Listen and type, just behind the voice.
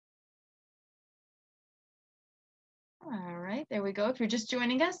All right, there we go. If you're just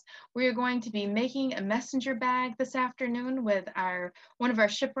joining us, we are going to be making a messenger bag this afternoon with one of our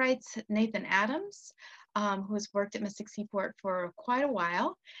shipwrights, Nathan Adams, who has worked at Mystic Seaport for quite a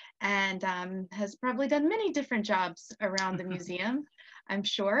while and has probably done many different jobs around the museum, I'm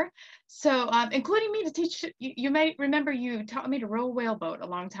sure. So, including me to teach, you may remember you taught me to row a whaleboat a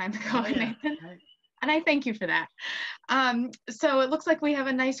long time ago, Oh, yeah. Nathan. Right. And I thank you for that. So it looks like we have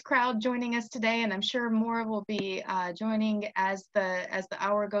a nice crowd joining us today, and I'm sure more will be joining as the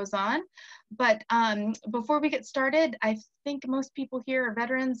hour goes on. But before we get started, I think most people here are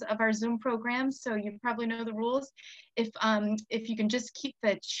veterans of our Zoom programs, so you probably know the rules. If you can just keep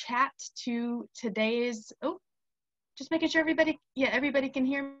the chat to today's, just making sure everybody can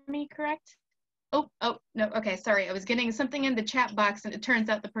hear me, correct? Oh, no, okay, sorry. I was getting something in the chat box and it turns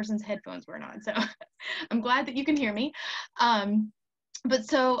out the person's headphones weren't on. So I'm glad that you can hear me. But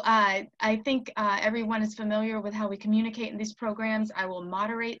so I think everyone is familiar with how we communicate in these programs. I will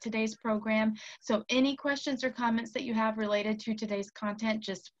moderate today's program. So any questions or comments that you have related to today's content,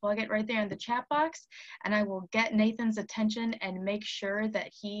 just plug it right there in the chat box and I will get Nathan's attention and make sure that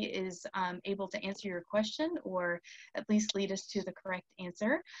he is able to answer your question or at least lead us to the correct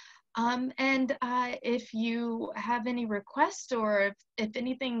answer. If you have any requests or if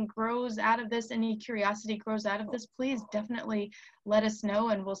anything grows out of this, any curiosity grows out of this, please definitely let us know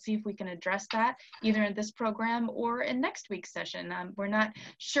and we'll see if we can address that either in this program or in next week's session. We're not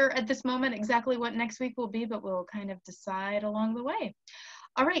sure at this moment exactly what next week will be, but we'll kind of decide along the way.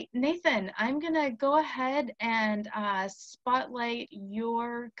 All right, Nathan, I'm gonna go ahead and spotlight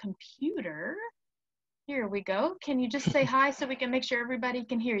your computer. Here we go. Can you just say hi so we can make sure everybody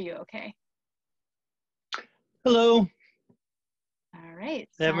can hear you okay? Hello. All right.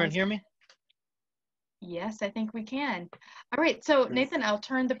 Does everyone hear me? Yes, I think we can. All right, so Nathan, I'll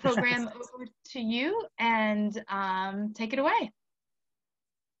turn the program over to you and take it away.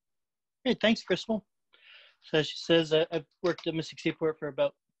 Great, thanks, Crystal. So as she says, I've worked at Mystic Seaport for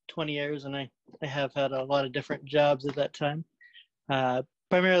about 20 years and I have had a lot of different jobs at that time.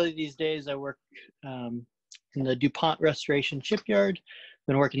 Primarily these days I work in the DuPont Restoration Shipyard.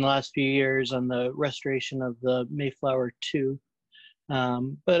 Been working the last few years on the restoration of the Mayflower II.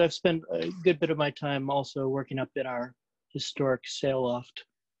 But I've spent a good bit of my time also working up in our historic sail loft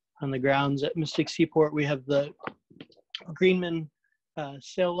on the grounds at Mystic Seaport. We have the Greenman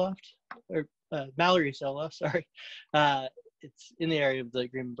sail loft, or Mallory sail loft, sorry. It's in the area of the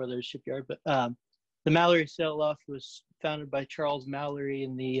Greenman Brothers shipyard, but the Mallory sail loft was founded by Charles Mallory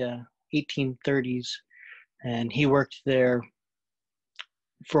in the 1830s, and he worked there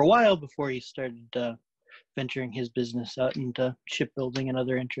for a while before he started venturing his business out into shipbuilding and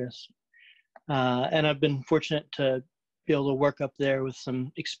other interests. And I've been fortunate to be able to work up there with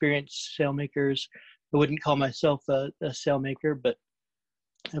some experienced sailmakers. I wouldn't call myself a sailmaker, but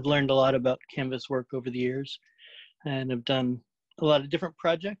I've learned a lot about canvas work over the years, and have done a lot of different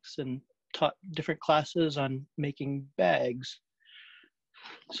projects and taught different classes on making bags.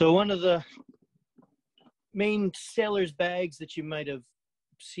 So one of the main sailor's bags that you might have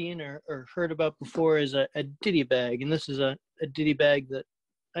seen or heard about before is a ditty bag. And this is a ditty bag that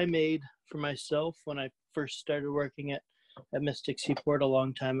I made for myself when I first started working at Mystic Seaport a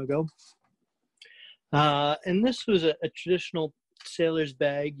long time ago. And this was a traditional sailor's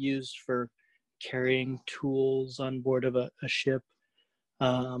bag used for carrying tools on board of a ship,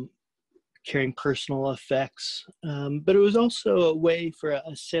 carrying personal effects, but it was also a way for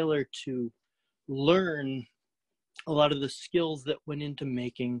a sailor to learn a lot of the skills that went into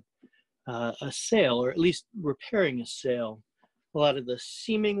making a sail, or at least repairing a sail. A lot of the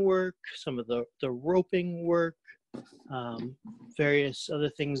seaming work, some of the roping work, various other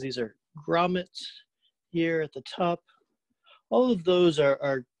things. These are grommets here at the top. All of those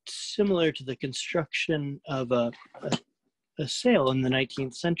are similar to the construction of a sail in the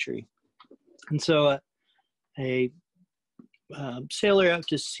 19th century. And so a sailor out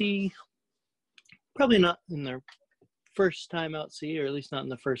to sea, probably not in their first time out sea, or at least not in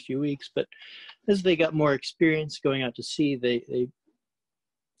the first few weeks, but as they got more experience going out to sea, they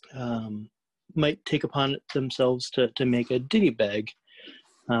might take upon it themselves to make a ditty bag.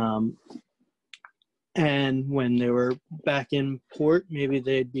 And when they were back in port, maybe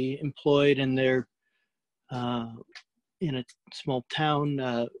they'd be employed in their in a small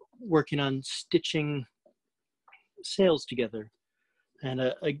town working on stitching sails together. And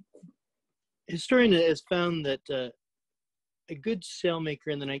a historian has found that a good sailmaker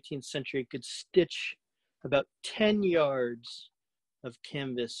in the 19th century could stitch about 10 yards of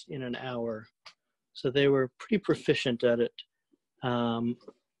canvas in an hour. So they were pretty proficient at it.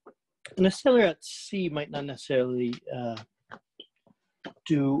 And a sailor at sea might not necessarily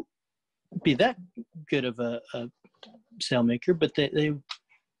be that good of a sailmaker, but they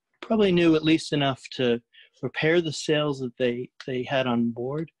probably knew at least enough to repair the sails that they had on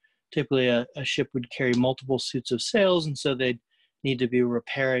board. Typically, a ship would carry multiple suits of sails, and so they'd need to be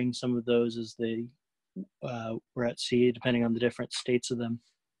repairing some of those as they were at sea, depending on the different states of them.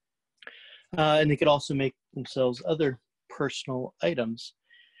 And they could also make themselves other personal items.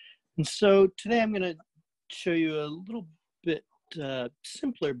 And so today I'm going to show you a little bit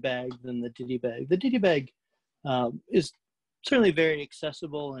simpler bag than the ditty bag. The ditty bag is certainly very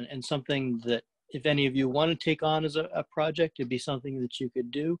accessible and something that if any of you want to take on as a project, it'd be something that you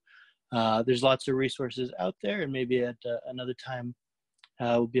could do. There's lots of resources out there, and maybe at another time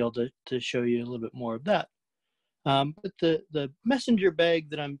we'll be able to show you a little bit more of that. But the messenger bag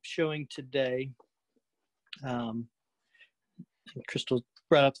that I'm showing today, Crystal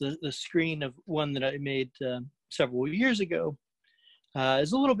brought up the screen of one that I made several years ago,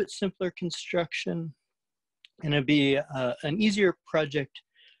 is a little bit simpler construction, and it'd be an easier project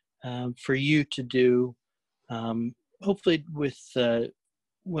for you to do, hopefully with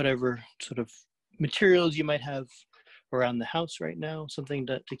whatever sort of materials you might have around the house right now, something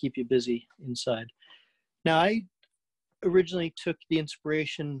to keep you busy inside. Now, I originally took the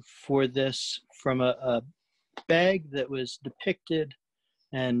inspiration for this from a bag that was depicted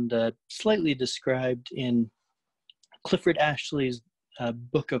and slightly described in Clifford Ashley's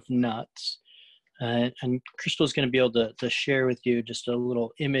Book of Knots. And Crystal's going to be able to share with you just a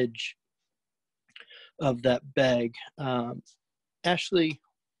little image of that bag. Ashley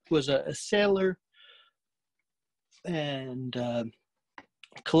was a sailor and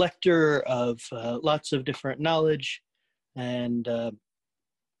collector of lots of different knowledge, and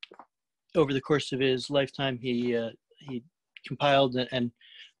over the course of his lifetime, he compiled and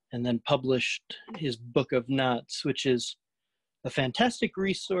then published his Book of Knots, which is a fantastic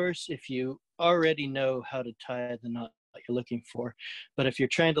resource if you already know how to tie the knot you're looking for. But if you're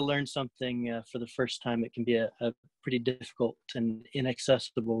trying to learn something for the first time, it can be a pretty difficult and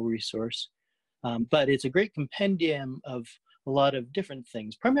inaccessible resource. But it's a great compendium of a lot of different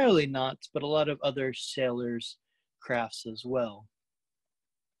things, primarily knots, but a lot of other sailors' crafts as well.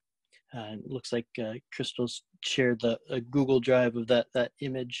 It looks like Crystal's shared a Google Drive of that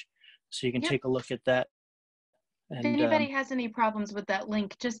image, so you can take a look at that. And, if anybody has any problems with that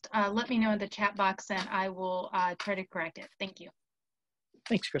link, just let me know in the chat box and I will try to correct it. Thank you.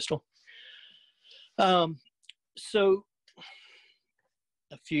 Thanks, Crystal. So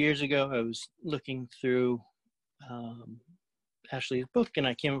a few years ago, I was looking through Ashley's book, and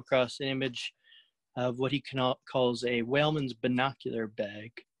I came across an image of what he calls a whaleman's binocular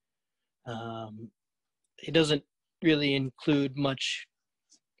bag. It doesn't really include much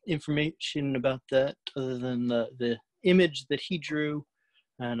information about that other than the image that he drew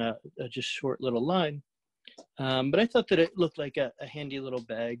and a just short little line. But I thought that it looked like a handy little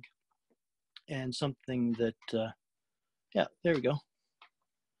bag and something that, yeah, there we go.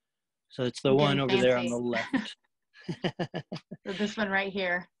 So it's the one over there on the left. So this one right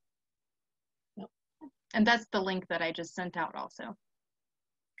here. Yep. And that's the link that I just sent out also.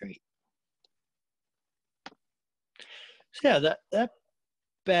 Great. So yeah, that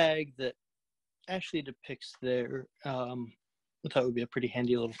bag that Ashley depicts there, I thought would be a pretty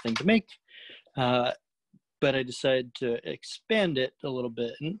handy little thing to make. But I decided to expand it a little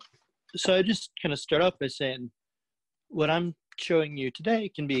bit. And so I just kind of start off by saying what I'm showing you today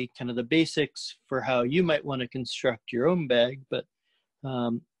can be kind of the basics for how you might want to construct your own bag, but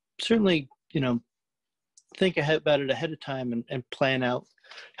certainly, think about it ahead of time and plan out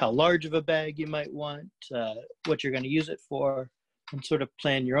how large of a bag you might want, what you're going to use it for, and sort of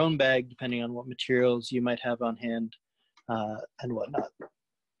plan your own bag depending on what materials you might have on hand and whatnot.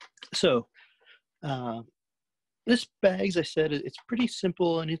 So this bag, as I said, it's pretty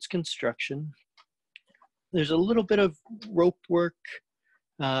simple in its construction. There's a little bit of rope work,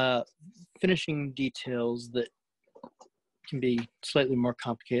 finishing details that can be slightly more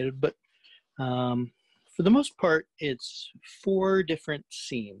complicated, but for the most part, it's 4 different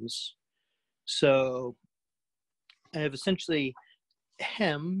seams. So I have essentially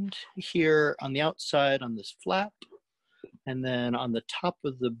hemmed here on the outside on this flap, and then on the top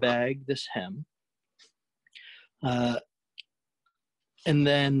of the bag, this hem. And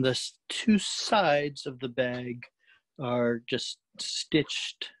then the 2 sides of the bag are just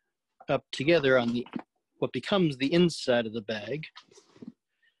stitched up together on what becomes the inside of the bag.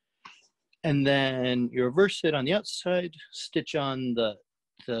 And then you reverse it on the outside, stitch on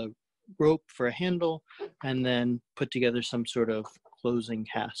the rope for a handle, and then put together some sort of closing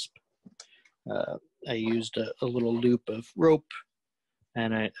hasp. I used a little loop of rope,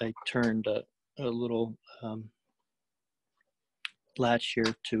 and I turned a little latch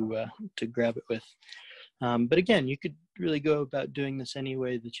here to grab it with. But again, you could really go about doing this any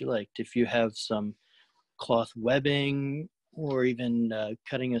way that you liked. If you have some cloth webbing, or even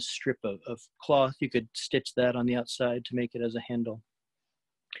cutting a strip of cloth, you could stitch that on the outside to make it as a handle.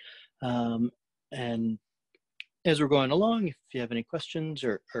 And as we're going along, if you have any questions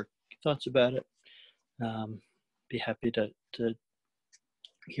or thoughts about it, be happy to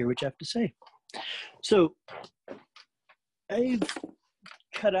hear what you have to say. So I've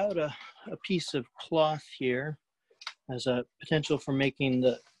cut out a piece of cloth here as a potential for making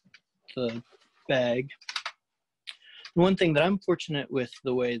the bag. One thing that I'm fortunate with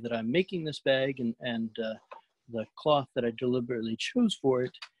the way that I'm making this bag and the cloth that I deliberately chose for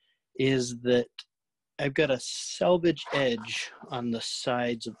it is that I've got a selvage edge on the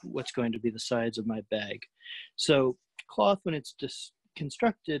sides of what's going to be the sides of my bag. So cloth, when it's just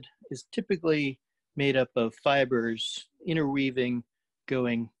constructed, is typically made up of fibers interweaving,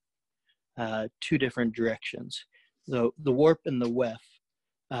 going two different directions, the warp and the weft.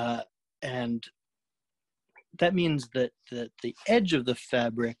 And that means that the edge of the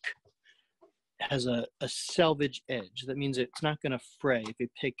fabric has a selvage edge. That means it's not going to fray if you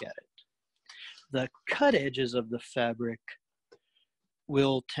pick at it. The cut edges of the fabric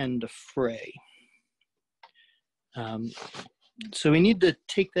will tend to fray. So we need to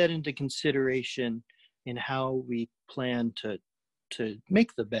take that into consideration in how we plan to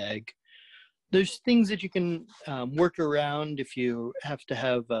make the bag. There's things that you can work around if you have to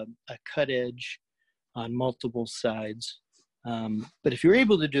have a cut edge on multiple sides. But if you're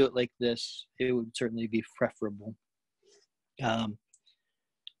able to do it like this, it would certainly be preferable.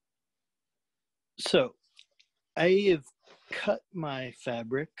 So I have cut my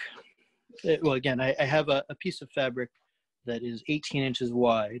fabric. Well, again, I have a piece of fabric that is 18 inches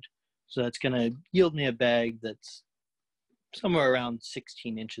wide. So that's going to yield me a bag that's somewhere around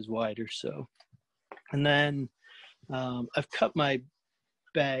 16 inches wide or so. And then I've cut my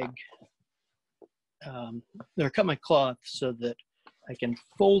bag, or cut my cloth so that I can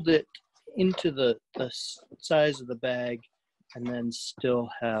fold it into the size of the bag and then still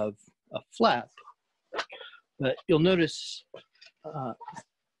have a flap. But you'll notice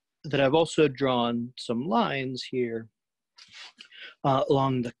that I've also drawn some lines here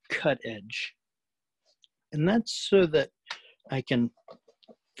along the cut edge. And that's so that I can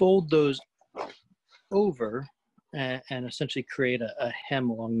fold those over and essentially create a hem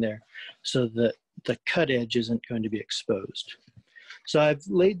along there so that the cut edge isn't going to be exposed. So I've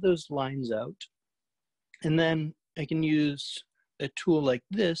laid those lines out, and then I can use a tool like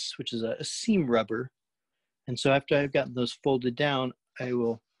this, which is a seam rubber. And so after I've gotten those folded down, I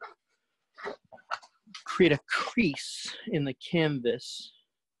will create a crease in the canvas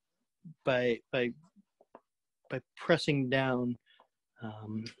by pressing down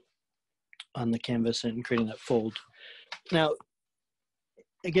on the canvas and creating that fold. Now,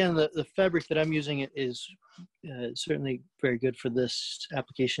 again, the fabric that I'm using is certainly very good for this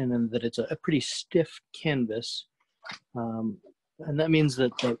application, and that it's a pretty stiff canvas. And that means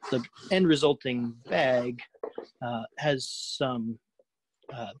that the end resulting bag has some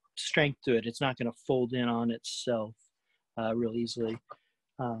strength to it. It's not going to fold in on itself real easily.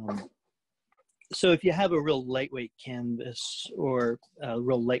 So if you have a real lightweight canvas, or a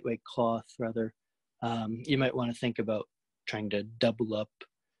real lightweight cloth rather, you might want to think about trying to double up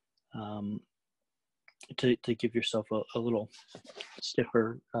to give yourself a little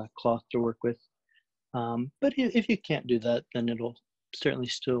stiffer cloth to work with. But if you can't do that, then it'll certainly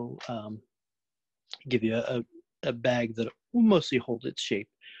still give you a bag that will mostly hold its shape.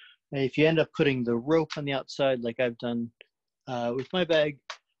 And if you end up putting the rope on the outside, like I've done with my bag,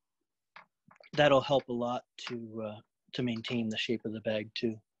 that'll help a lot to maintain the shape of the bag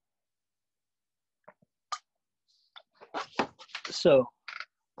too. So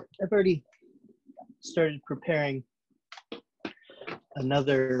I've already started preparing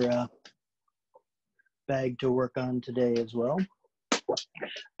another bag to work on today as well.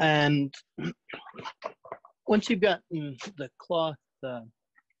 And once you've gotten the cloth, the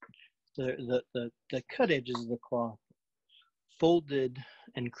cut edges of the cloth folded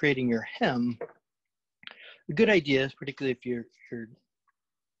and creating your hem, a good idea, particularly if you're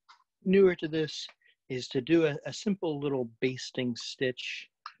newer to this, is to do a simple little basting stitch,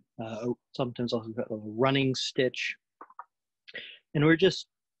 sometimes also got a little running stitch. And we're just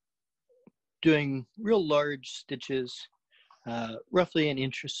doing real large stitches, roughly an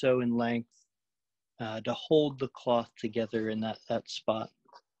inch or so in length, to hold the cloth together in that spot.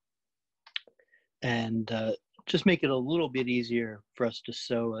 and just make it a little bit easier for us to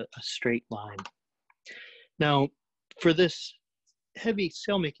sew a straight line. Now, for this heavy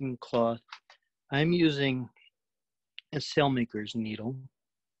sailmaking cloth, I'm using a sailmaker's needle.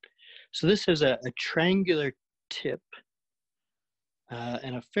 So this has a triangular tip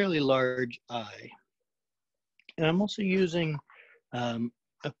and a fairly large eye. And I'm also using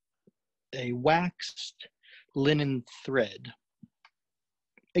a waxed linen thread.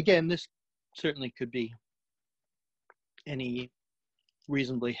 Again, this certainly could be any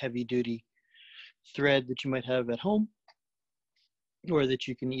reasonably heavy-duty thread that you might have at home or that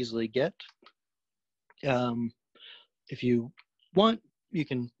you can easily get. If you want, you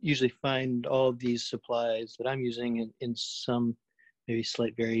can usually find all of these supplies that I'm using in some maybe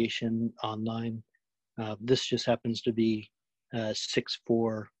slight variation online. This just happens to be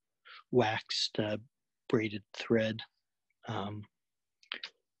 6/4 waxed braided thread.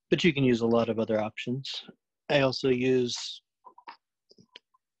 But you can use a lot of other options. I also use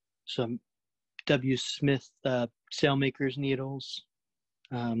some W. Smith sailmaker's needles.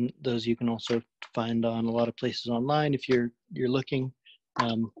 Those you can also find on a lot of places online if you're looking.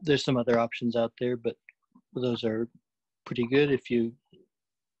 There's some other options out there, but those are pretty good if you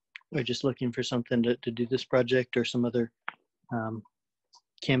are just looking for something to do this project or some other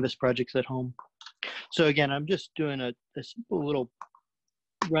canvas projects at home. So again, I'm just doing a simple little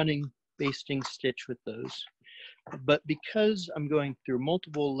running basting stitch with those. But because I'm going through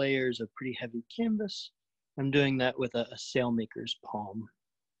multiple layers of pretty heavy canvas, I'm doing that with a sailmaker's palm.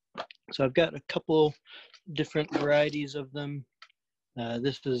 So I've got a couple different varieties of them.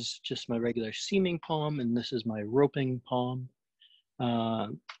 This is just my regular seaming palm, and this is my roping palm.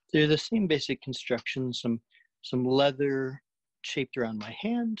 They're the same basic construction, some leather shaped around my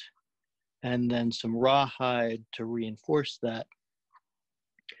hand, and then some rawhide to reinforce that.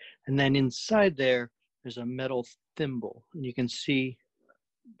 And then inside there's a metal thimble, and you can see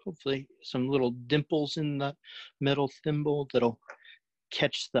hopefully some little dimples in the metal thimble that'll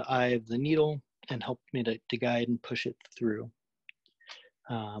catch the eye of the needle and help me to guide and push it through.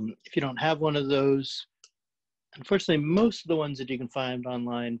 If you don't have one of those, unfortunately, most of the ones that you can find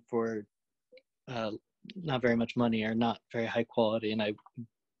online for not very much money are not very high quality, and I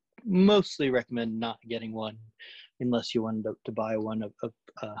mostly recommend not getting one unless you wanted to buy one of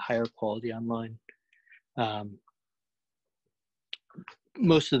higher quality online.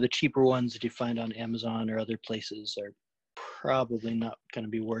 Most of the cheaper ones that you find on Amazon or other places are probably not going to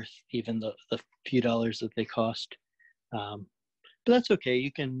be worth even the few dollars that they cost. But that's okay.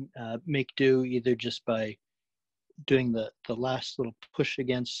 You can make do either just by doing the last little push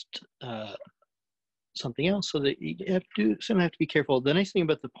against something else, so that you have to be careful. The nice thing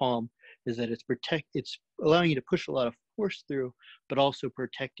about the palm is that it's allowing you to push a lot of force through, but also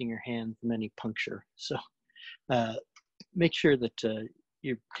protecting your hand from any puncture. So make sure that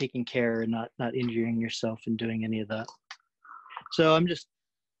you're taking care and not injuring yourself in doing any of that. So I'm just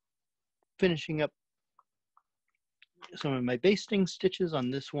finishing up some of my basting stitches on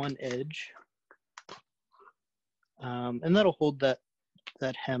this one edge. And that'll hold that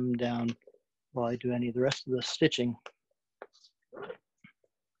hem down while I do any of the rest of the stitching.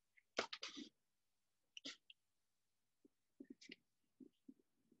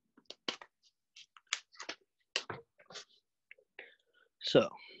 So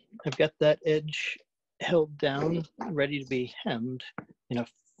I've got that edge held down, ready to be hemmed in a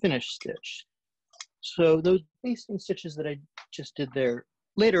finished stitch. So those basting stitches that I just did there,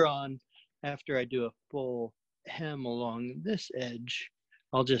 later on, after I do a full hem along this edge,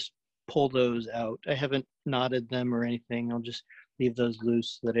 I'll just pull those out. I haven't knotted them or anything. I'll just leave those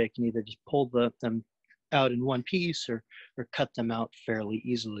loose so that I can either just pull them out in one piece or cut them out fairly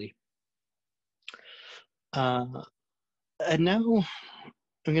easily. And now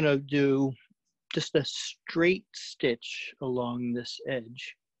I'm going to do just a straight stitch along this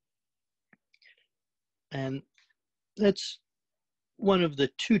edge. And that's one of the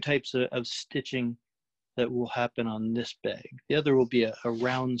two types of stitching that will happen on this bag. The other will be a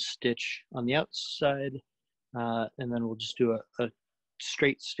round stitch on the outside, and then we'll just do a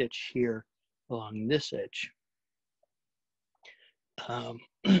straight stitch here along this edge.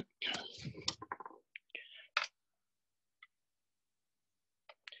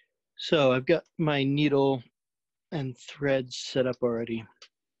 So I've got my needle and thread set up already.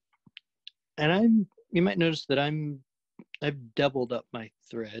 And you might notice that I've doubled up my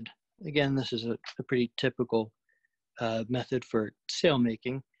thread. Again, this is a pretty typical method for sail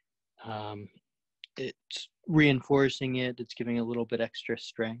making. It's reinforcing it, it's giving a little bit extra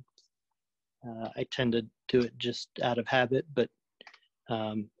strength. I tend to do it just out of habit, but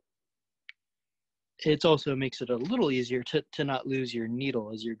it also makes it a little easier to not lose your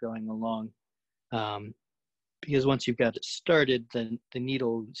needle as you're going along. Because once you've got it started, then the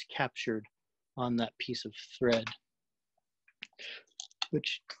needle is captured on that piece of thread,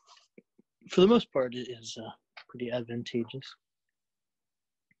 which for the most part is pretty advantageous.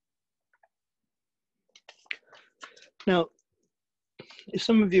 Now, if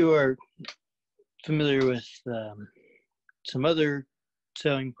some of you are familiar with some other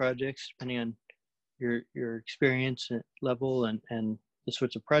sewing projects, depending on your experience level and the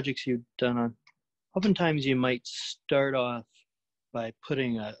sorts of projects you've done on, oftentimes you might start off by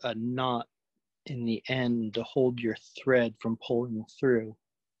putting a knot in the end to hold your thread from pulling through.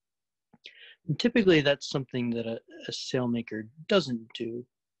 And typically that's something that a sailmaker doesn't do.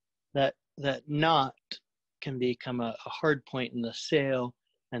 That knot can become a hard point in the sail,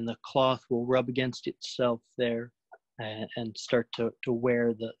 and the cloth will rub against itself there and start to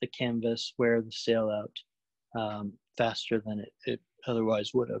wear the canvas, wear the sail out faster than it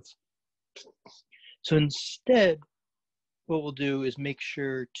otherwise would have. So instead, what we'll do is make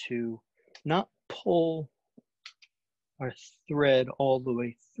sure to not pull our thread all the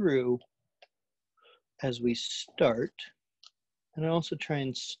way through as we start. And I also try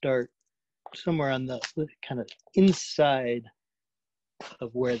and start somewhere on the kind of inside of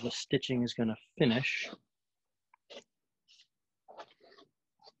where the stitching is going to finish.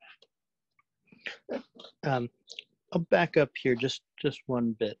 I'll back up here just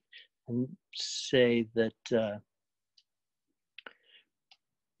one bit and say that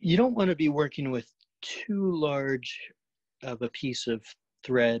you don't want to be working with too large of a piece of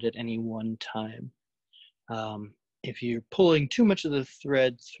thread at any one time. If you're pulling too much of the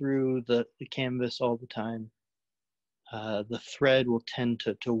thread through the canvas all the time, the thread will tend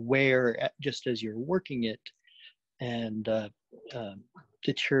to wear just as you're working it and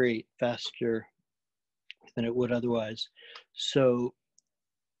deteriorate faster than it would otherwise. So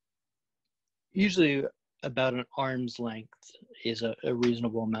usually about an arm's length is a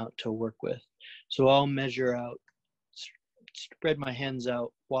reasonable amount to work with. So I'll measure out, spread my hands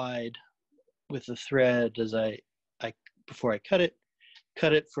out wide with the thread as I before I cut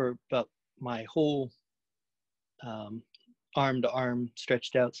it for about my whole arm to arm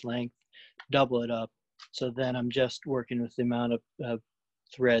stretched out length, double it up. So then I'm just working with the amount of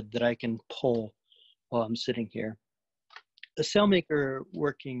thread that I can pull while I'm sitting here. A sailmaker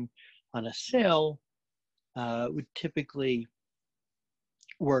working on a sail would typically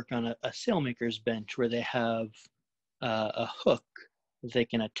work on a sailmaker's bench where they have a hook that they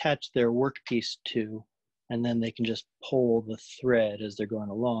can attach their workpiece to, and then they can just pull the thread as they're going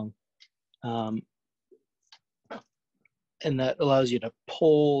along. And that allows you to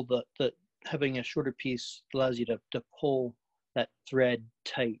pull having a shorter piece allows you to pull that thread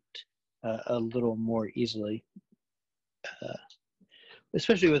tight a little more easily.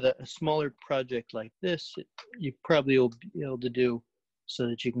 Especially with a smaller project like this, you probably will be able to do so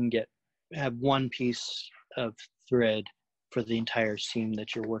that you can have one piece of thread for the entire seam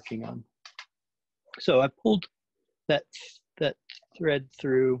that you're working on. So I pulled that thread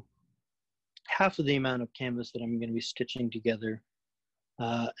through half of the amount of canvas that I'm going to be stitching together,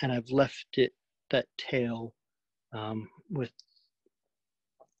 and I've left that tail with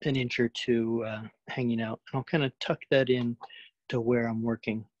an inch or two hanging out, and I'll kind of tuck that in to where I'm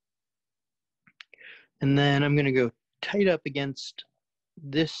working. And then I'm going to go tight up against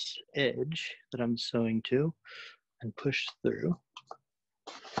this edge that I'm sewing to and push through.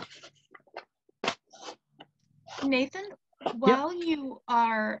 Nathan, while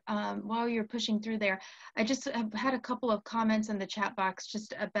you're pushing through there, I just have had a couple of comments in the chat box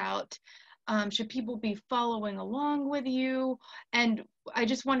just about should people be following along with you? And I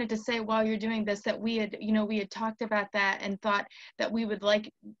just wanted to say while you're doing this that we had talked about that and thought that we would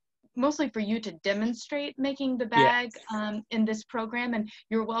like mostly for you to demonstrate making the bag in this program, and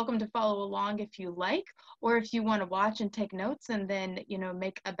you're welcome to follow along if you like, or if you want to watch and take notes and then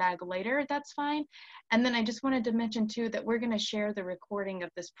make a bag later, that's fine. And then I just wanted to mention too that we're going to share the recording of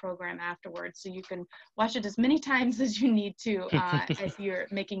this program afterwards, so you can watch it as many times as you need to as you're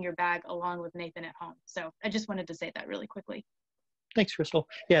making your bag along with Nathan at home. So I just wanted to say that really quickly. Thanks, Crystal.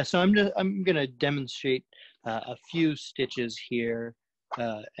 Yeah, so I'm going to demonstrate a few stitches here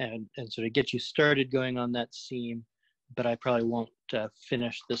and sort of get you started going on that seam, but I probably won't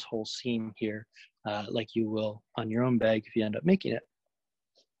finish this whole seam here like you will on your own bag if you end up making it.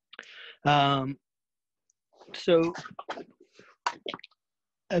 So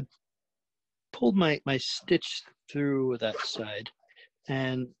I pulled my stitch through that side,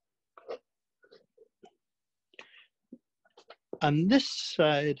 and on this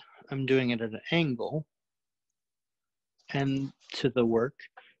side I'm doing it at an angle and to the work.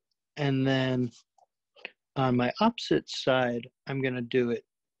 And then on my opposite side, I'm going to do it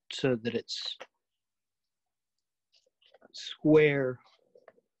so that it's square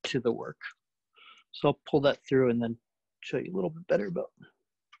to the work. So I'll pull that through and then show you a little bit better about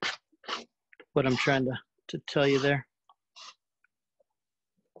what I'm trying to tell you there.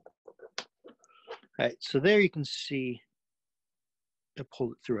 All right, so there you can see I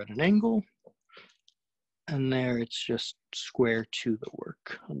pulled it through at an angle, and there it's just square to the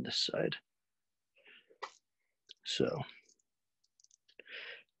work on this side. So,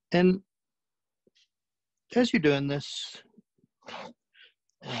 and as you're doing this,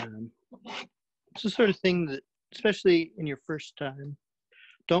 it's the sort of thing that, especially in your first time,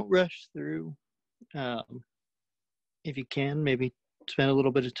 don't rush through. If you can, maybe spend a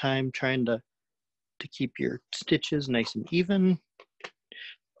little bit of time trying to keep your stitches nice and even,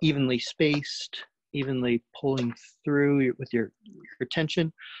 evenly spaced, evenly pulling through with your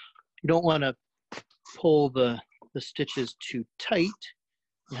tension. You don't want to pull the stitches too tight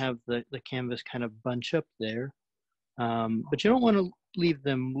and have the canvas kind of bunch up there. But you don't want to leave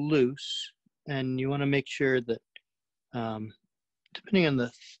them loose, and you want to make sure that depending on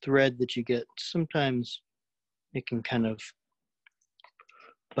the thread that you get, sometimes it can kind of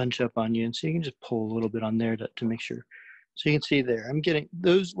bunch up on you, and so you can just pull a little bit on there to make sure. So you can see there, I'm getting,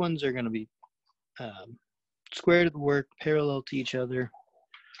 those ones are going to be square to the work, parallel to each other.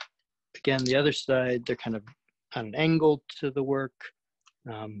 Again, the other side, they're kind of on an angle to the work,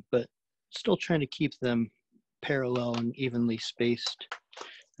 but still trying to keep them parallel and evenly spaced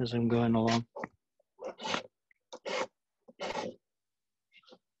as I'm going along.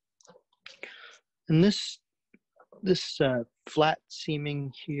 And this flat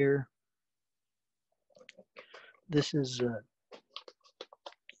seaming here, this is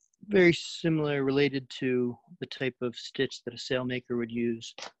very similar, related to the type of stitch that a sailmaker would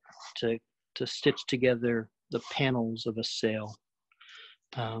use to stitch together the panels of a sail.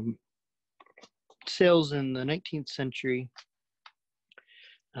 Sails in the 19th century,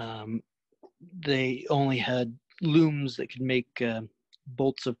 they only had looms that could make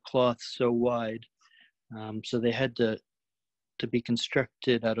bolts of cloth so wide. So they had to be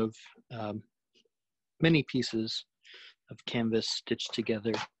constructed out of many pieces of canvas stitched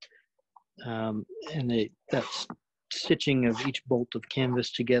together. And that stitching of each bolt of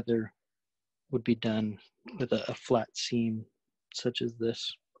canvas together would be done with a flat seam such as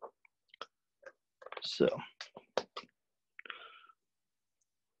this. So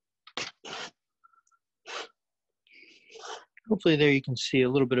hopefully there you can see a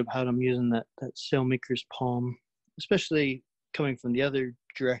little bit of how I'm using that sailmaker's palm, especially coming from the other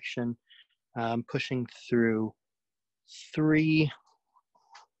direction. I'm pushing through three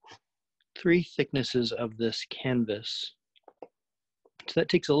thicknesses of this canvas. So that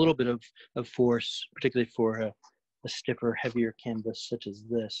takes a little bit of force, particularly for a stiffer, heavier canvas such as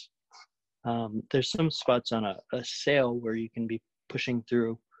this. There's some spots on a sail where you can be pushing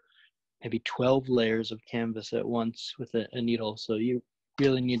through maybe 12 layers of canvas at once with a needle. So you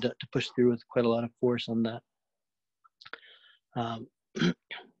really need to push through with quite a lot of force on that.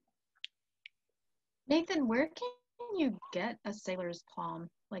 Nathan, where can you get a sailor's palm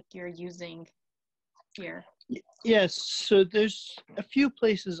like you're using here? Yes, so there's a few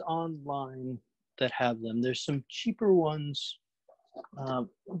places online that have them. There's some cheaper ones. I'm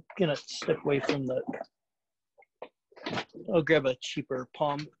gonna step away from I'll grab a cheaper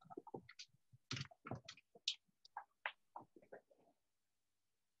palm.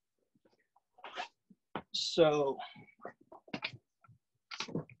 So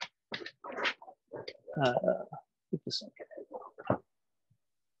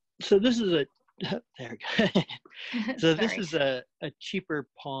so this is a there we go. So this is a cheaper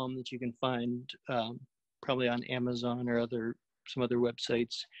palm that you can find probably on Amazon or some other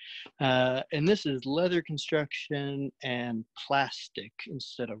websites, and this is leather construction and plastic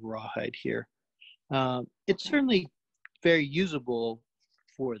instead of rawhide here. It's certainly very usable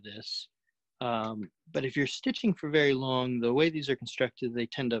for this, but if you're stitching for very long, the way these are constructed, they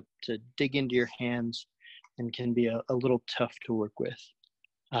tend to dig into your hands and can be a little tough to work with.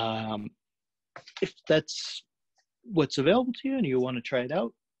 If that's what's available to you and you want to try it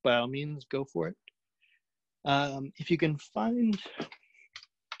out, by all means, go for it. If you can find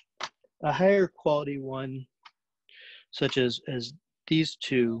a higher quality one, such as these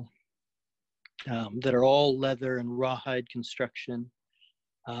two, that are all leather and rawhide construction,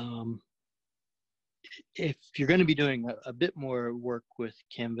 if you're going to be doing a bit more work with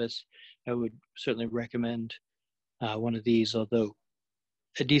canvas, I would certainly recommend one of these, although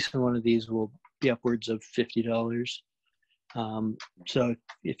a decent one of these will be upwards of $50. So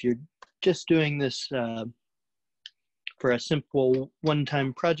if you're just doing this for a simple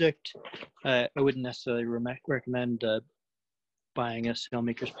one-time project, I wouldn't necessarily recommend buying a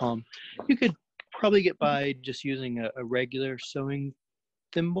sailmaker's palm. You could probably get by just using a regular sewing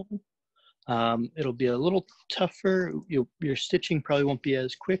thimble. It'll be a little tougher. Your stitching probably won't be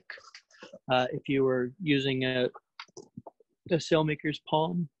as quick if you were using a sailmaker's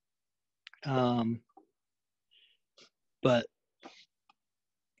palm. But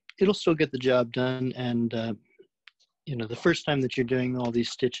it'll still get the job done. And the first time that you're doing all these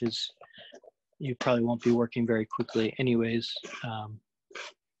stitches, you probably won't be working very quickly anyways. So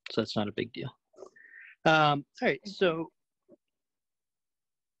that's not a big deal. All right, so,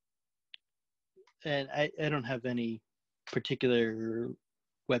 and I don't have any particular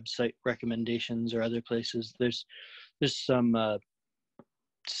website recommendations or other places. There's some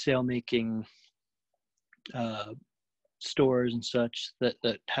sailmaking stores and such that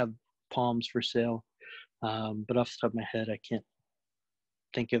have palms for sale. But off the top of my head, I can't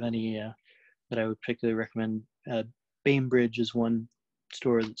think of any that I would particularly recommend. Bainbridge is one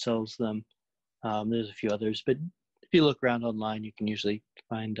store that sells them. There's a few others, but if you look around online, you can usually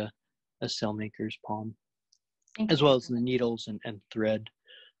find a sailmaker's palm, as well as the needles and thread.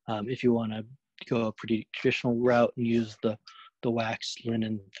 If you want to go a pretty traditional route and use the waxed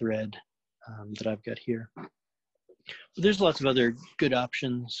linen thread that I've got here. But there's lots of other good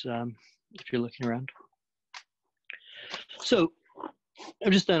options if you're looking around. So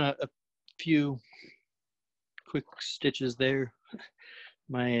I've just done a few quick stitches there.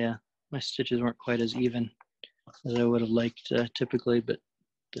 My stitches weren't quite as even as I would have liked typically, but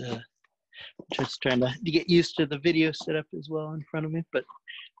just trying to get used to the video setup as well in front of me. But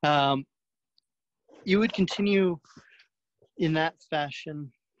you would continue in that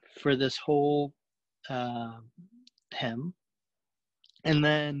fashion for this whole hem, and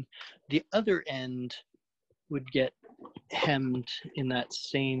then the other end would get hemmed in that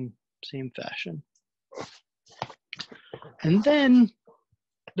same fashion. And then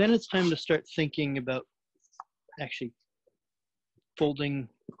it's time to start thinking about actually folding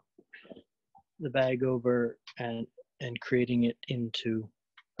the bag over and creating it into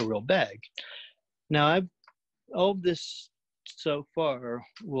a real bag. Now, all of this so far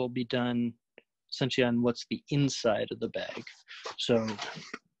will be done essentially on what's the inside of the bag. So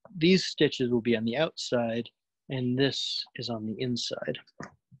these stitches will be on the outside, and this is on the inside.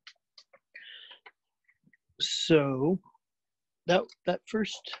 So that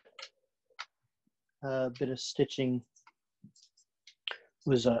first bit of stitching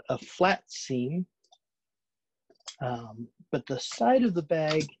was a flat seam, but the side of the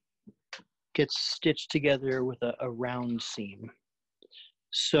bag gets stitched together with a round seam.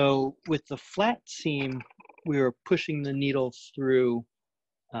 So with the flat seam, we were pushing the needle through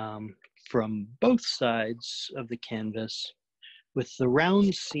from both sides of the canvas. With the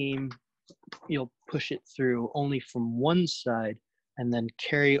round seam, you'll push it through only from one side and then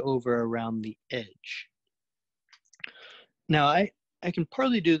carry over around the edge. Now, I can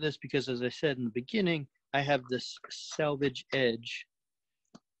partly do this because, as I said in the beginning, I have this salvage edge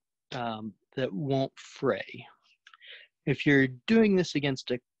that won't fray. If you're doing this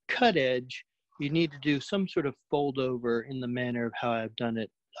against a cut edge, you need to do some sort of fold over in the manner of how I've done it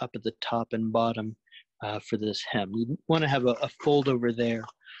up at the top and bottom for this hem. You want to have a fold over there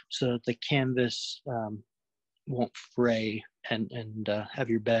so that the canvas won't fray and have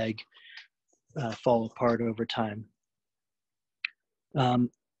your bag fall apart over time. Now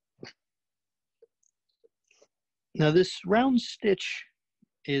this round stitch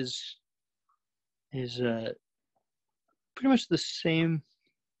is pretty much the same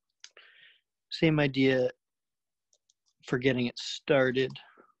idea for getting it started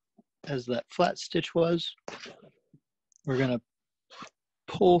as that flat stitch was. We're going to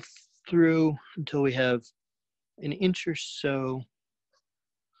pull through until we have an inch or so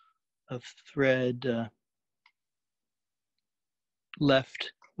of thread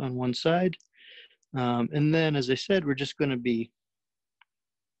left on one side. And then, as I said, we're just going to be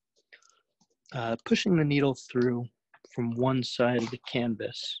pushing the needle through from one side of the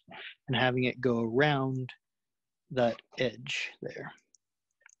canvas and having it go around that edge there.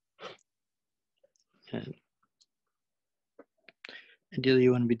 And ideally,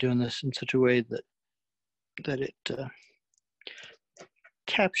 you want to be doing this in such a way that it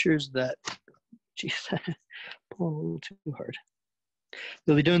captures that. Geez, pull a little too hard.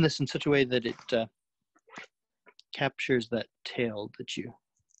 You'll be doing this in such a way that it captures that tail that you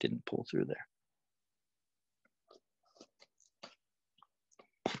didn't pull through there.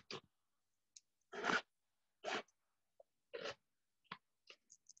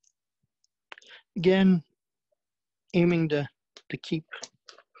 Again, aiming to keep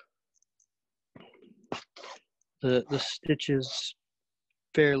the stitches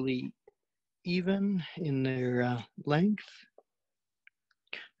fairly even in their length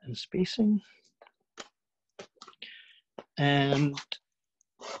and spacing. And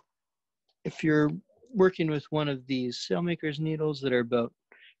if you're working with one of these sailmaker's needles that are about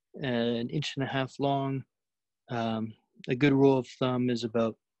 1.5 inches long, a good rule of thumb is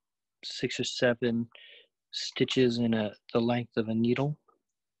about 6 or 7 stitches in the length of a needle.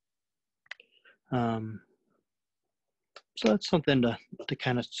 So that's something to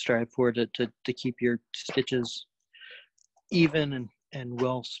kind of strive for, to keep your stitches even and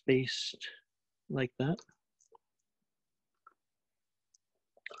well spaced like that.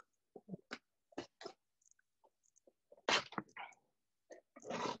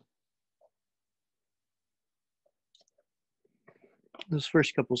 Those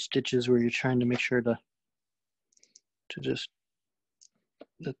first couple stitches where you're trying to make sure to just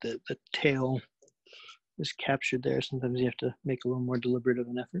that the tail is captured there, sometimes you have to make a little more deliberate of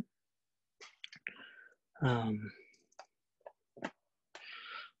an effort.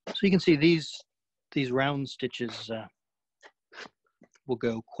 So you can see these round stitches will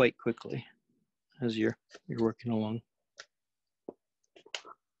go quite quickly as you're working along.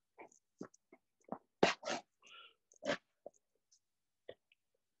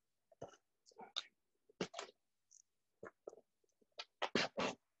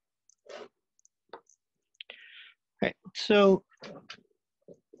 Right, so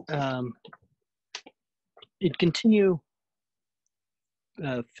you'd continue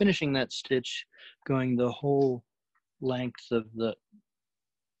finishing that stitch, going the whole length of the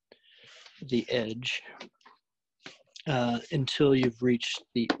edge until you've reached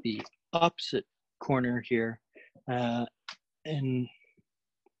the opposite corner here. And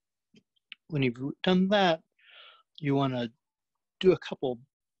when you've done that, you want to do a couple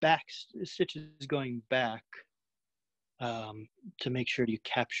back stitches going back to make sure you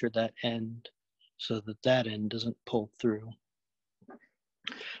capture that end so that end doesn't pull through.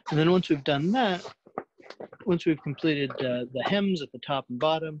 And then once we've done that, once we've completed the hems at the top and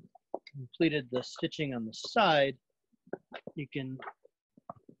bottom, completed the stitching on the side, you can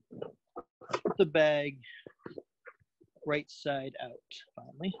put the bag right side out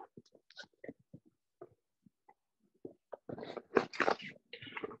finally.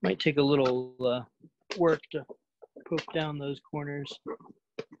 Might take a little work to poke down those corners.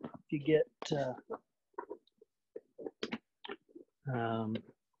 If you get a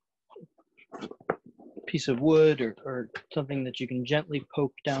piece of wood or something that you can gently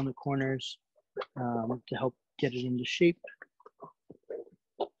poke down the corners to help get it into shape.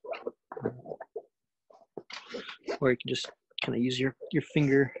 Or you can just kind of use your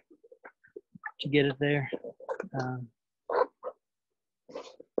finger to get it there.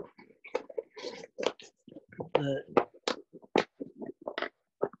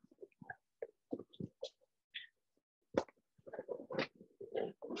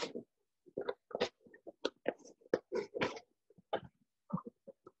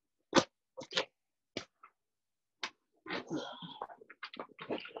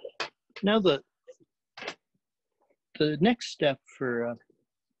 Now the next step for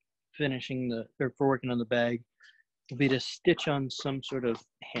finishing or for working on the bag will be to stitch on some sort of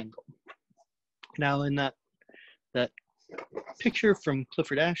handle. Now in that picture from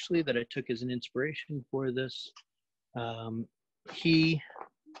Clifford Ashley that I took as an inspiration for this, he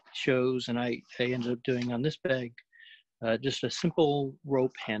shows, and I ended up doing on this bag, just a simple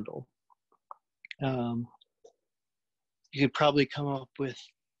rope handle. You could probably come up with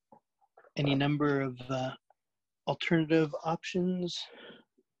any number of alternative options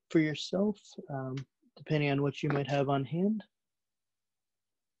for yourself, depending on what you might have on hand.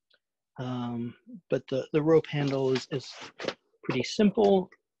 But the rope handle is pretty simple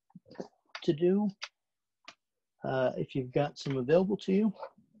to do if you've got some available to you.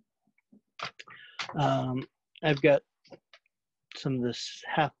 I've got some of this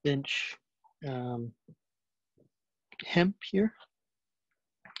 1/2 inch hemp here.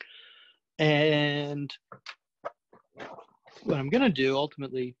 And what I'm going to do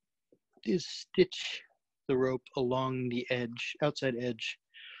ultimately is stitch the rope along the edge, outside edge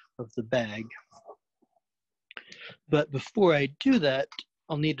of the bag. But before I do that,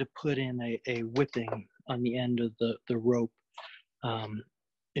 I'll need to put in a whipping on the end of the rope.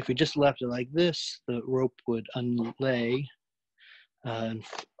 If we just left it like this, the rope would unlay and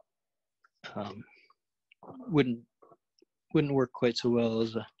wouldn't work quite so well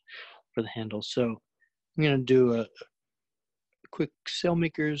as for the handle. So I'm going to do a quick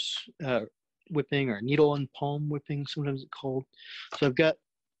sailmaker's whipping, or needle and palm whipping, sometimes it's called. So I've got,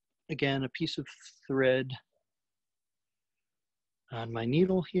 again, a piece of thread on my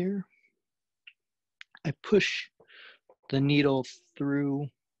needle here. I push the needle through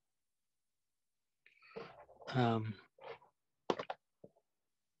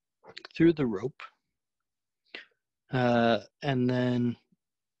through the rope, and then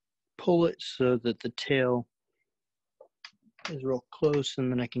pull it so that the tail is real close,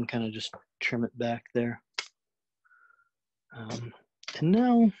 and then I can kind of just trim it back there. And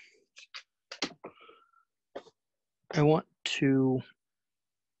now I want to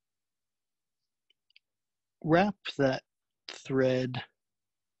wrap that thread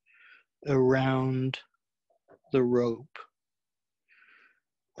around the rope,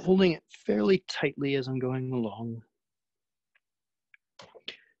 holding it fairly tightly as I'm going along.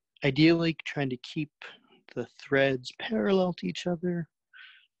 Ideally, trying to keep the threads parallel to each other,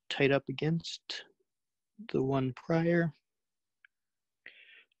 tight up against the one prior.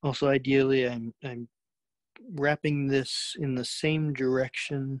 Also, ideally, I'm wrapping this in the same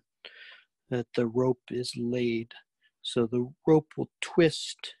direction that the rope is laid. So the rope will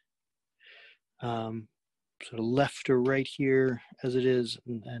twist sort of left or right here as it is,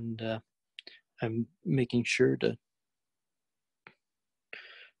 and I'm making sure to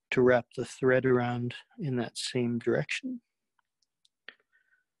wrap the thread around in that same direction.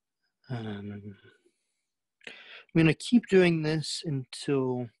 I'm going to keep doing this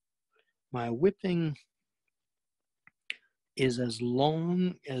until my whipping is as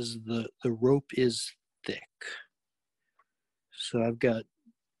long as the rope is thick. So I've got,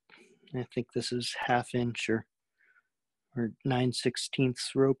 I think this is 1/2 inch or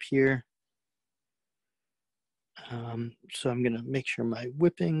 9/16 rope here. So I'm going to make sure my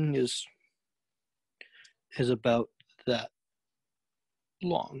whipping is about that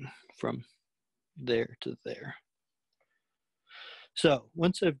long from there to there. So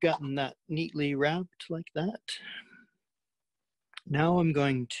once I've gotten that neatly wrapped like that, now I'm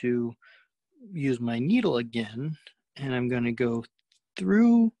going to use my needle again, and I'm going to go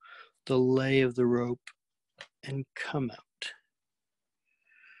through the lay of the rope and come out.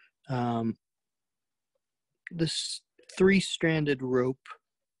 This 3-stranded rope,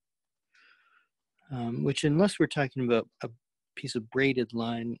 which, unless we're talking about a piece of braided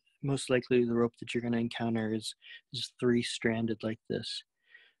line, most likely the rope that you're going to encounter is 3-stranded like this.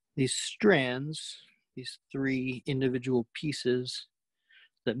 These strands, these 3 individual pieces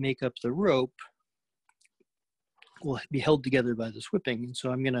that make up the rope, will be held together by this whipping. And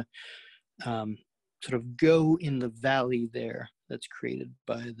so I'm going to sort of go in the valley there that's created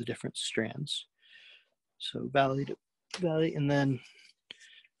by the different strands. So valley to valley, and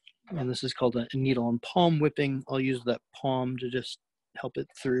this is called a needle and palm whipping. I'll use that palm to just help it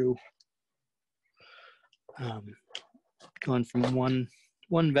through, going from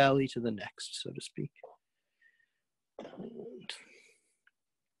one valley to the next, so to speak. And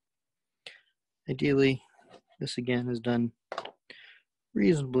ideally, this again is done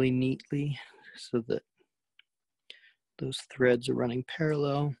reasonably neatly so that those threads are running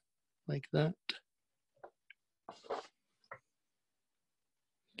parallel like that.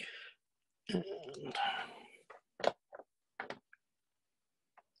 And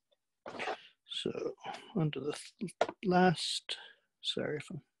so onto the last, sorry if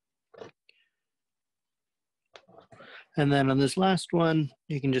I'm, and then on this last one,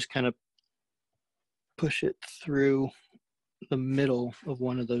 you can just kind of push it through the middle of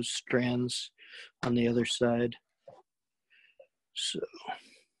one of those strands on the other side. So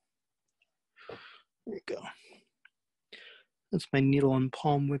there you go. That's my needle and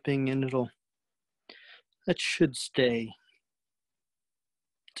palm whipping, and that should stay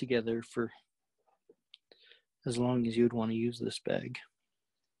together for as long as you would want to use this bag.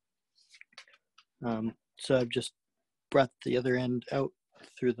 So I've just brought the other end out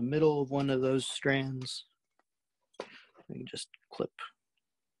through the middle of one of those strands. I can just clip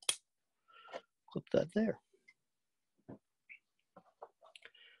that there.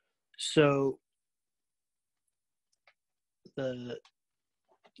 So the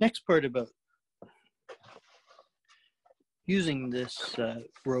next part about using this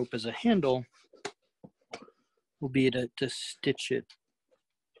rope as a handle will be to stitch it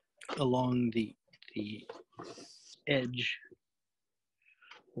along the edge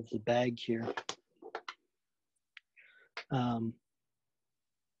of the bag here.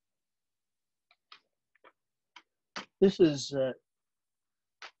 This is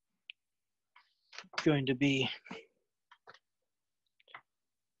going to be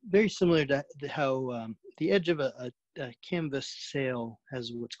very similar to how the edge of a canvas sail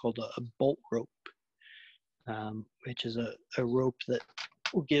has what's called a bolt rope, which is a rope that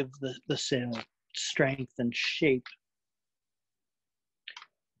will give the sail strength and shape.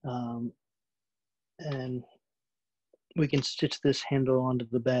 And we can stitch this handle onto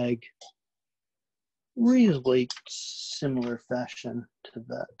the bag reasonably similar fashion to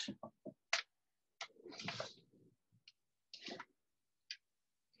that.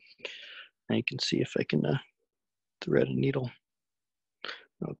 Now you can see if I can thread a needle.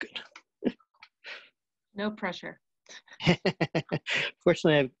 Oh, good. No pressure.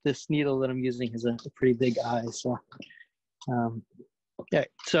 Fortunately, this needle that I'm using has a pretty big eye, so yeah.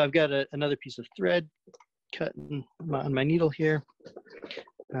 So I've got another piece of thread cut on my needle here.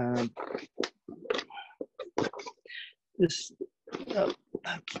 This that's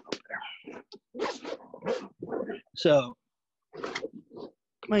there. So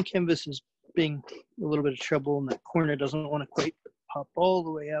my canvas is being a little bit of trouble, and that corner doesn't want to quite pop all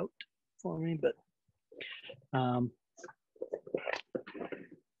the way out for me, but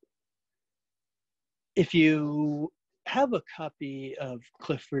if you have a copy of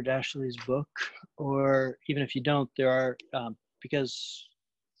Clifford Ashley's book, or even if you don't, there are, because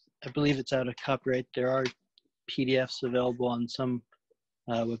I believe it's out of copyright, there are PDFs available on some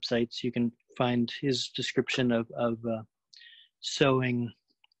websites. You can find his description of sewing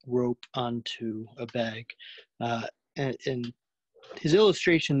rope onto a bag. And his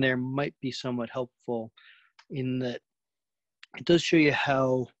illustration there might be somewhat helpful in that it does show you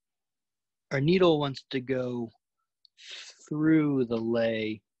how our needle wants to go through the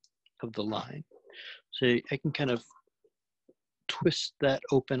lay of the line. So I can kind of twist that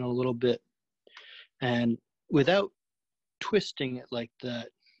open a little bit, and without twisting it like that,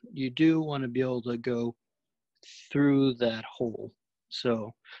 you do want to be able to go through that hole.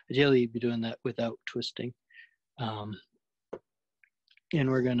 So ideally you'd be doing that without twisting. And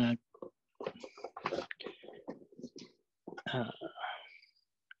we're gonna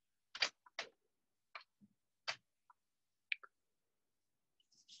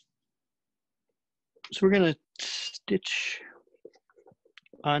so we're gonna stitch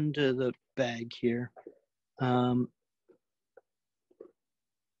onto the bag here, and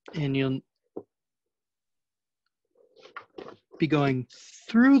you'll be going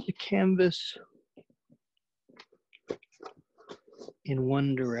through the canvas in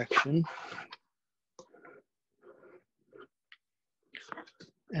one direction,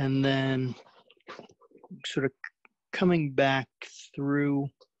 and then sort of coming back through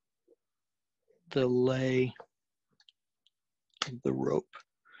the lay of the rope.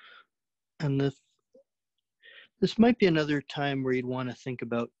 And this might be another time where you'd want to think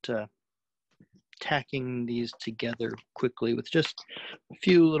about tacking these together quickly with just a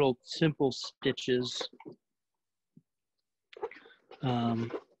few little simple stitches. Hey,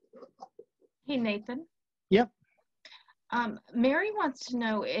 Nathan. Yep. Mary wants to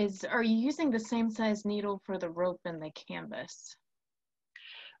know, are you using the same size needle for the rope and the canvas?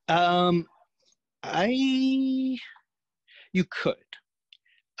 You could.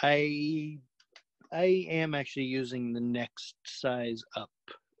 I am actually using the next size up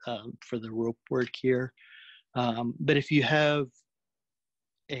for the rope work here. But if you have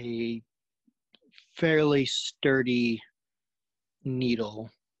a fairly sturdy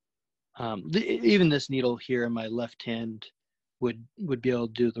needle, even this needle here in my left hand would be able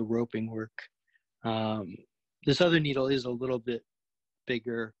to do the roping work. This other needle is a little bit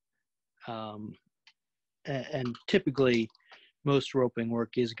bigger, and typically most roping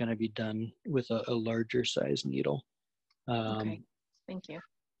work is going to be done with a larger size needle. Okay, thank you.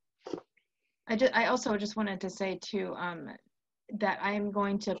 I also just wanted to say too that I am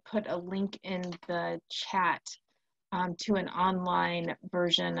going to put a link in the chat to an online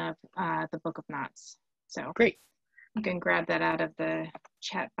version of the Book of Knots. So great. You can grab that out of the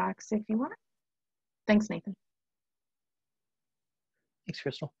chat box if you want. Thanks, Nathan. Thanks,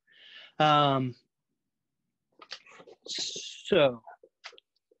 Crystal. So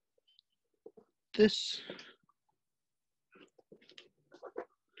this,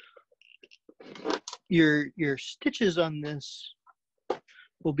 your stitches on this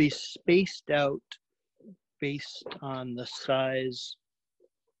will be spaced out based on the size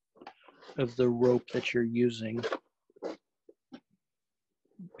of the rope that you're using,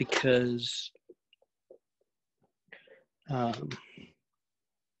 because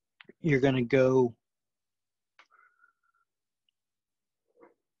you're going to go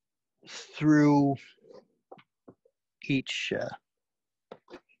through each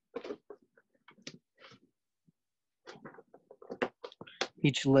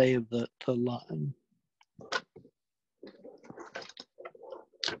each lay of the line.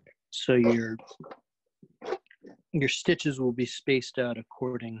 So your stitches will be spaced out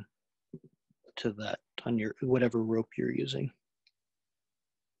according to that on your whatever rope you're using.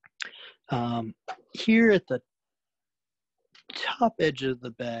 Here at the top edge of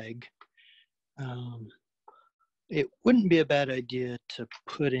the bag, it wouldn't be a bad idea to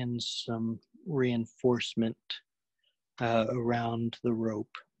put in some reinforcement around the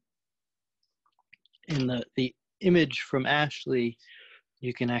rope. In the image from Ashley,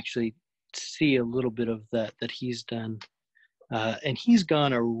 you can actually see a little bit of that he's done. And he's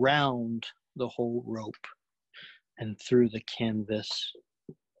gone around the whole rope and through the canvas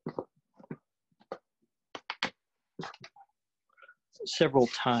several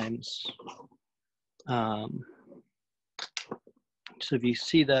times. So if you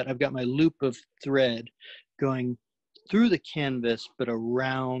see that, I've got my loop of thread going through the canvas, but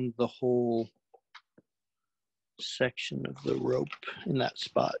around the whole section of the rope in that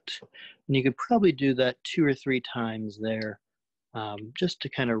spot. And you could probably do that 2 or 3 times there, just to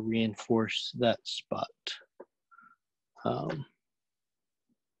kind of reinforce that spot.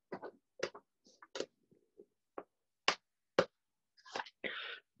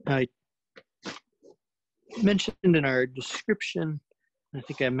 I mentioned in our description, I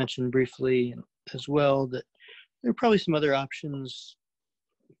think I mentioned briefly as well, that there are probably some other options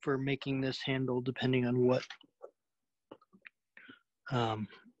for making this handle depending on what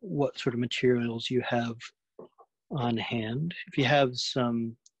sort of materials you have on hand. If you have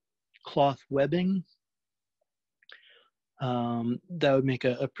some cloth webbing, that would make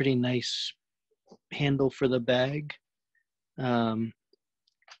a pretty nice handle for the bag.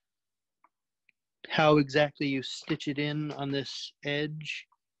 How exactly you stitch it in on this edge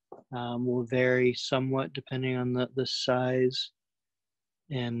will vary somewhat depending on the size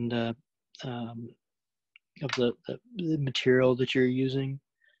and of the material that you're using.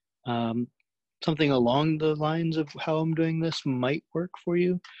 Something along the lines of how I'm doing this might work for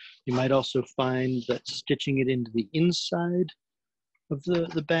you. You might also find that stitching it into the inside of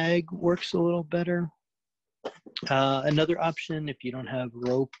the bag works a little better. Another option, if you don't have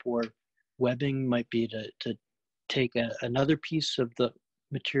rope or webbing, might be to take another piece of the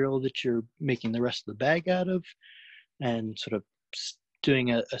material that you're making the rest of the bag out of and sort of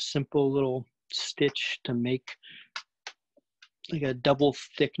doing a simple little stitch to make like a double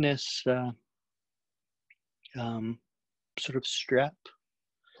thickness sort of strap.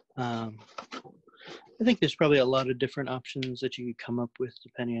 I think there's probably a lot of different options that you could come up with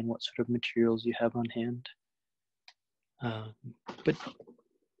depending on what sort of materials you have on hand. But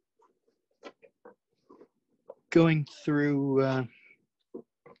going through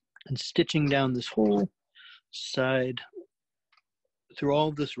and stitching down this whole side through all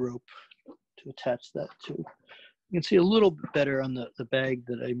of this rope to attach that to. You can see a little bit better on the bag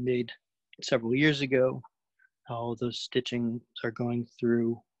that I made several years ago, how those stitchings are going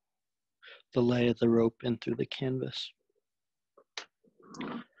through the lay of the rope and through the canvas.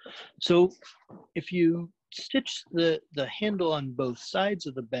 So if you stitch the handle on both sides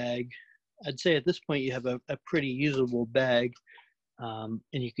of the bag, I'd say at this point you have a pretty usable bag, and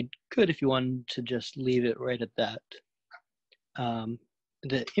you could if you wanted to just leave it right at that.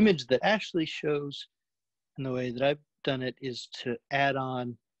 The image that Ashley shows and the way that I've done it is to add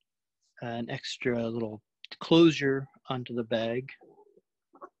on an extra little closure onto the bag.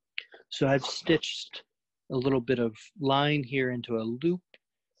 So I've stitched a little bit of line here into a loop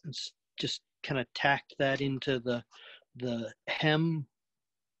and just kind of tacked that into the hem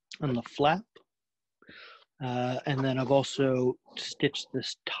on the flap. And then I've also stitched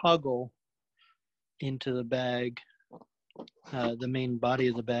this toggle into the bag, the main body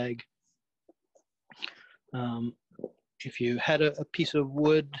of the bag. If you had a piece of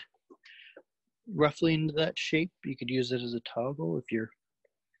wood roughly into that shape, you could use it as a toggle. If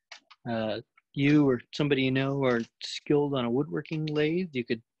you or somebody you know are skilled on a woodworking lathe, you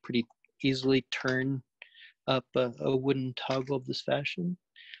could pretty easily turn up a wooden toggle of this fashion.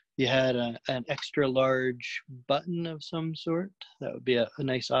 If you had an extra large button of some sort, that would be a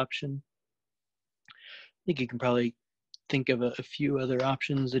nice option. I think you can probably think of a few other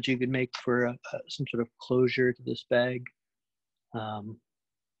options that you could make for some sort of closure to this bag.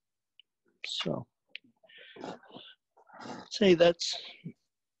 So I'd say that's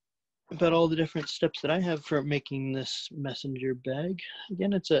about all the different steps that I have for making this messenger bag.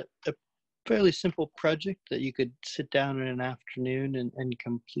 Again, it's a fairly simple project that you could sit down in an afternoon and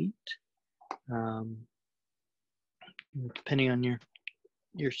complete. Depending on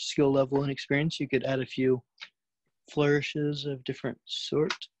your skill level and experience, you could add a few flourishes of different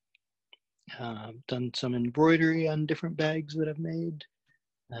sort. Done some embroidery on different bags that I've made.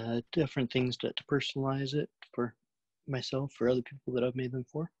 Different things to personalize it for myself, for other people that I've made them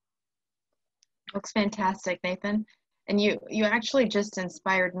for. Looks fantastic, Nathan. And you actually just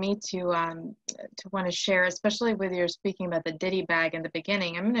inspired me to want to share, especially with your speaking about the ditty bag in the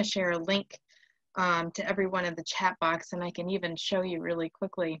beginning. I'm going to share a link to everyone in the chat box, and I can even show you really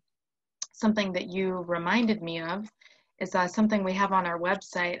quickly something that you reminded me of. Is something we have on our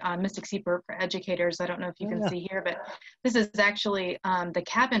website, Mystic Seaport for Educators. I don't know if you can see here, but this is actually the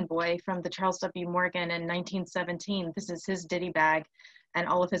cabin boy from the Charles W. Morgan in 1917. This is his ditty bag and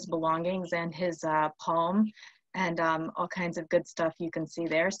all of his belongings and his palm and all kinds of good stuff you can see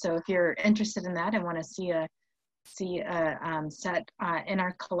there. So if you're interested in that and want to see a set in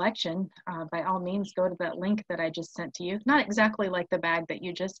our collection, by all means, go to that link that I just sent to you. Not exactly like the bag that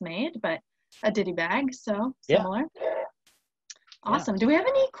you just made, but a ditty bag, so similar. Yeah. Awesome. Do we have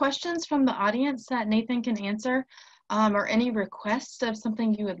any questions from the audience that Nathan can answer, or any requests of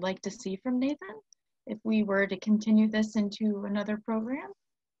something you would like to see from Nathan if we were to continue this into another program?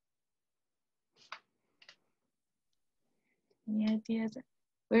 Any ideas?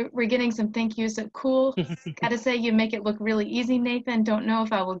 We're getting some thank yous. So cool. Gotta say, you make it look really easy, Nathan. Don't know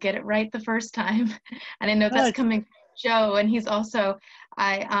if I will get it right the first time. And I know that's coming from Joe, and he's also,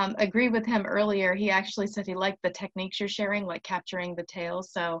 I agree with him earlier. He actually said he liked the techniques you're sharing, like capturing the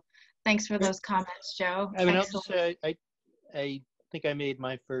tails. So thanks for those comments, Joe. I mean, I'll just say, I think I made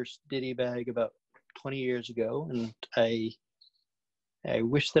my first ditty bag about 20 years ago, and I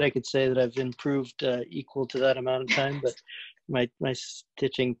wish that I could say that I've improved equal to that amount of time, but my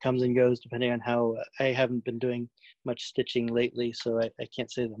stitching comes and goes depending on how I haven't been doing much stitching lately, so I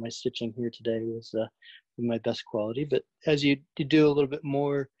can't say that my stitching here today was my best quality. But as you do a little bit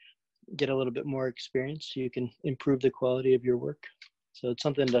more, get a little bit more experience, you can improve the quality of your work. So it's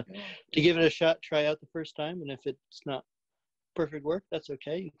something to give it a shot, try out the first time, and if it's not perfect work, that's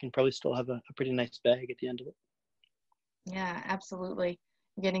okay. You can probably still have a pretty nice bag at the end of it. Yeah, absolutely.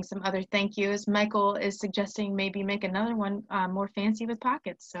 Getting some other thank yous. Michael is suggesting maybe make another one more fancy with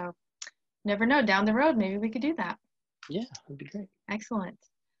pockets. So never know, down the road, maybe we could do that. Yeah, that'd be great. Excellent.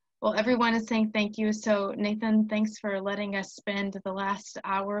 Well, everyone is saying thank you. So Nathan, thanks for letting us spend the last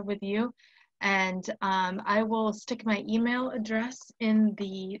hour with you. And I will stick my email address in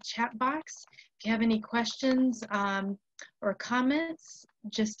the chat box. If you have any questions or comments,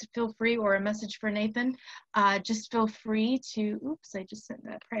 just feel free, or a message for Nathan, just feel free to, oops, I just sent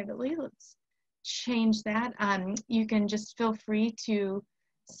that privately. Let's change that. You can just feel free to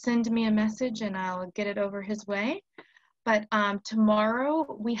send me a message and I'll get it over his way. But tomorrow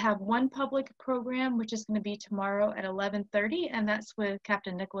we have one public program, which is going to be tomorrow at 11:30, and that's with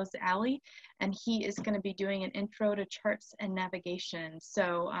Captain Nicholas Alley, and he is going to be doing an intro to charts and navigation.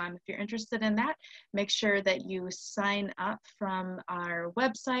 So if you're interested in that, make sure that you sign up from our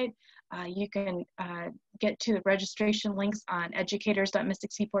website. You can get to the registration links on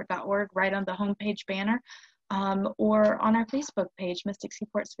educators.mysticseaport.org right on the homepage banner, or on our Facebook page, Mystic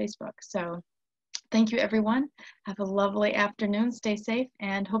Seaport's Facebook. So thank you, everyone. Have a lovely afternoon. Stay safe,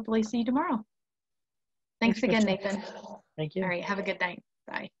 and hopefully see you tomorrow. Thanks again, Nathan. Thank you. All right, have a good night.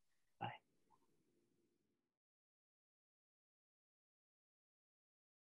 Bye.